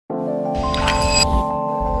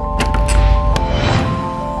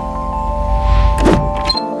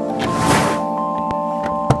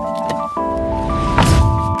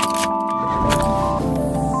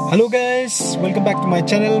Hello guys, welcome back to my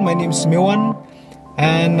channel. My name is Mewan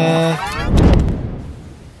and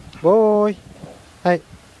boy, hai,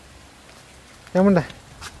 yang mana?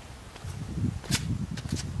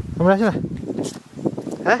 Yang mana sih?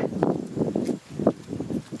 Hah?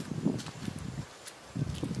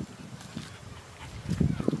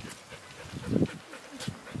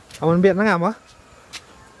 Aman biar nang apa?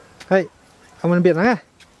 Hai, aman biar nang?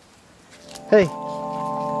 Hey,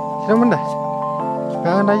 yang mana?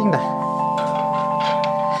 Kangen anjing dah.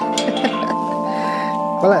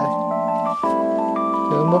 Boleh.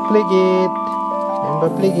 Jangan berpeligit. Jangan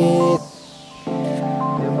berpeligit.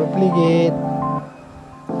 Jangan berpeligit.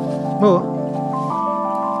 Mau.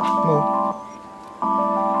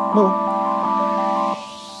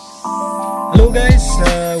 Hello guys,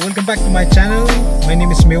 welcome back to my channel. My name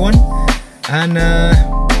is Mewan, and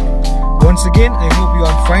once again I hope you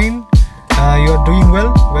are fine. You are doing well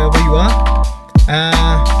wherever you are.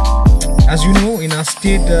 As you know, in our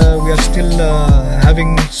state we are still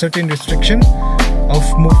having certain restriction of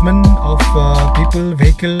movement of people,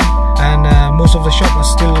 vehicle, and most of the shops are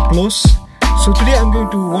still closed. So today I'm going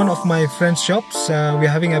to one of my friends' shops. We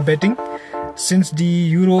are having a betting since the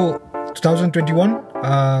Euro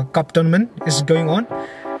 2021 Cup tournament is going on,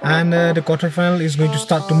 and the quarterfinal is going to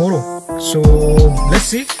start tomorrow. So let's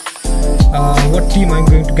see what team I'm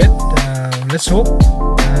going to get. Let's hope,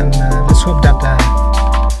 and let's hope that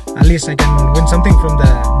at least I can win something from the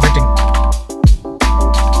betting.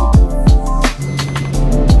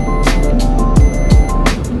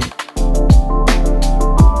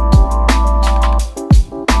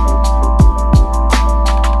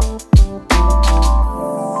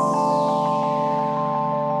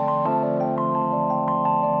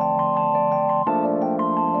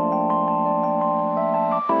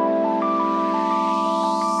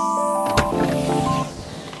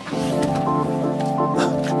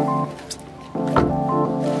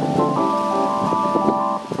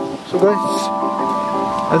 So guys,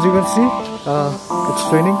 as you can see,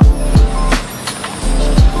 it's raining.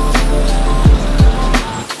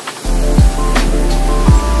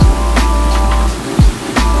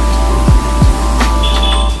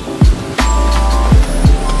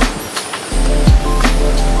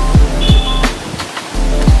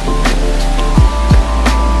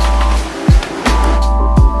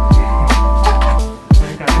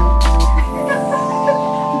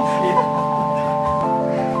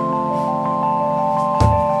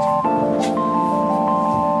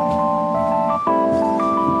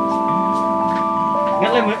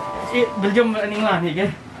 Belgium ning lah ni ke?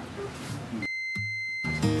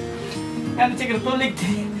 Kan cik Katolik.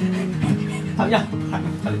 Ya.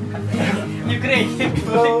 Ukraine.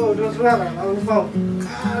 Oh, terus lah, lawan kau.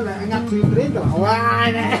 Kalau ingat Ukraine tu, wah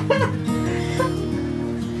ni.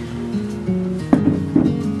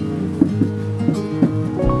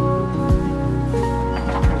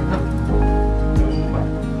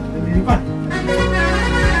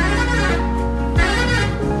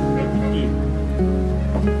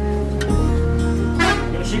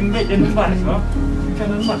 Jangan lupa semua.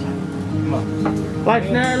 Jangan lupa. Live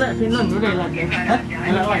na lah, Finland tu dah lah.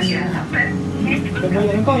 Lah live. Kalau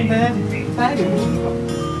yang kau ini, saya dulu.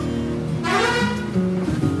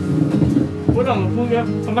 Pudong, punya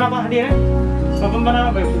pemberapa dia?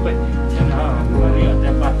 Pemberapa berapa? Jangan, mari ada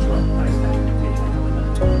empat.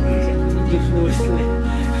 Justru sekali.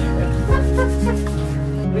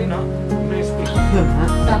 Rena, mesti.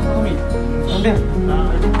 Tak kami. Ambil. Nah,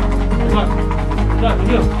 dah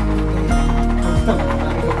video. Stop.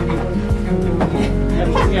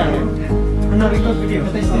 Mana record video?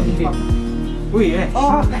 Wih,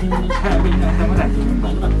 oh. Mana?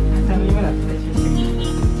 Tadi mana?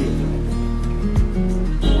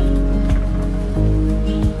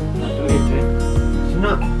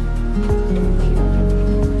 Senang.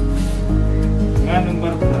 Ngan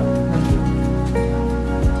nomor berapa?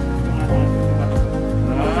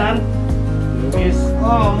 Nomor Luis.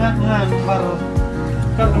 Oh, ngan nomor.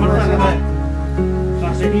 Kan nomor berapa?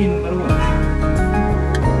 Saldy nomor berapa?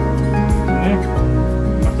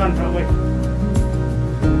 Makan berapa?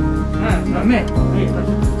 Nah, berapa?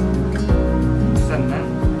 Sana,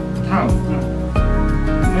 tahu.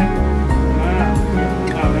 Nah,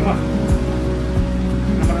 berapa?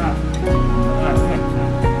 Nomor apa?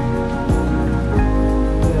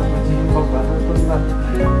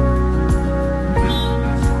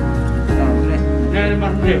 Jadi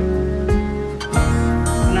mana?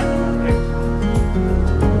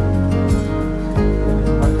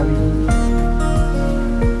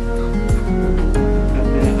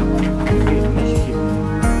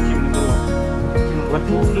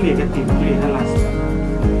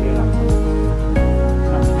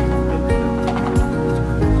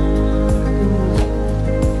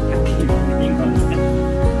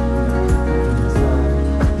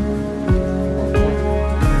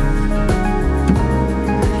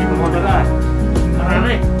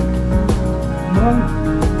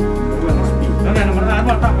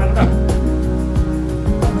 mantap.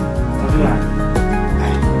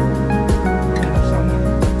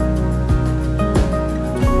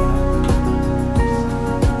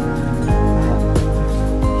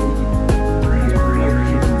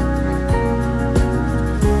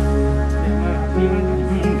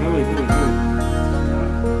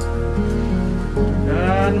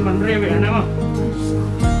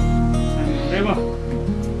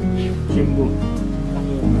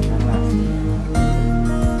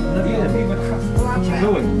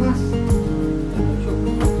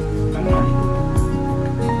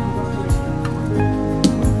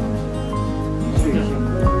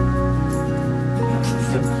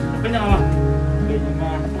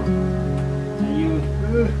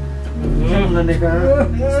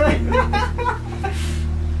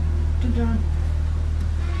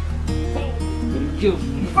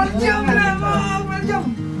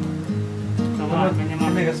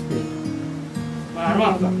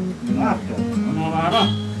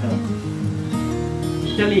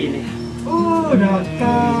 Jali ni. Dapat.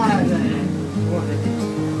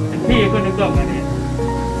 Nanti aku nak kau ni.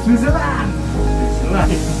 Switzerland.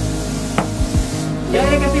 Ya,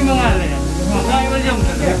 dia ketimbangan ni. Mengai macam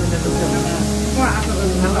tu.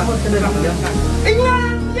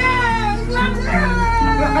 England, yeah, England,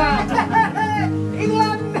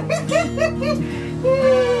 England.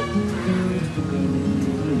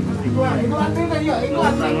 England ni dah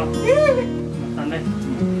England. Santai.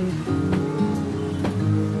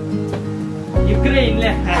 Ukraine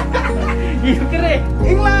lah. Ukraine.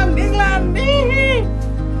 England.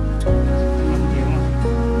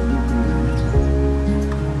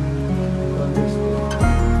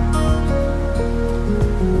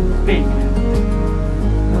 Spain.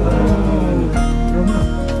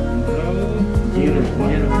 Zero.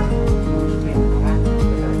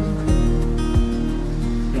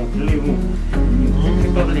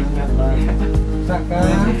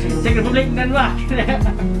 Cek Republik dan wah. Cek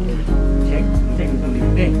Republik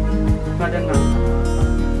ni. Badan mah.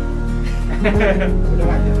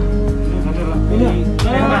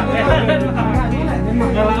 Memang.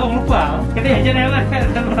 Kalau orang lupa, kita aja nama.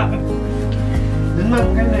 Denmark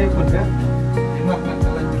kan dah ikut kan? Denmark nak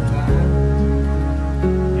kalah juga.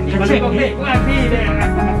 Cek ni. Wah, ni dia.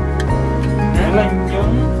 Jalan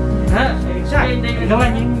jom. Ha?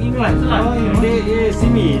 Jalan England. Dia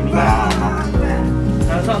sini ni.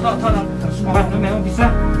 Tak memang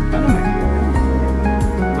bisa.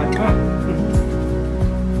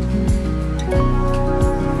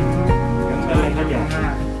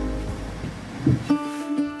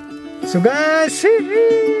 So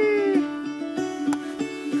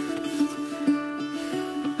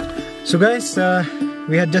guys,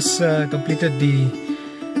 we had just completed the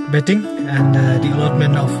betting and the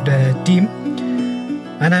allotment of the team,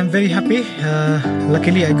 and I'm very happy.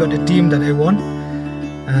 Luckily, I got a team that I won.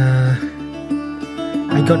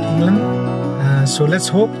 I got England, so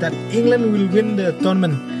let's hope that England will win the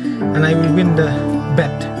tournament and I will win the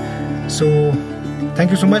bet. So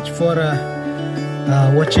thank you so much for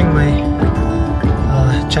watching my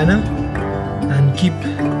channel, and keep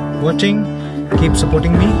watching, keep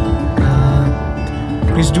supporting me.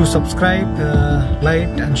 Please do subscribe,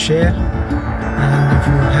 like and share, and if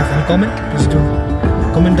you have any comment, please do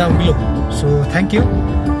comment down below. So thank you.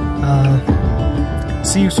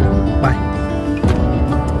 See you soon. Bye.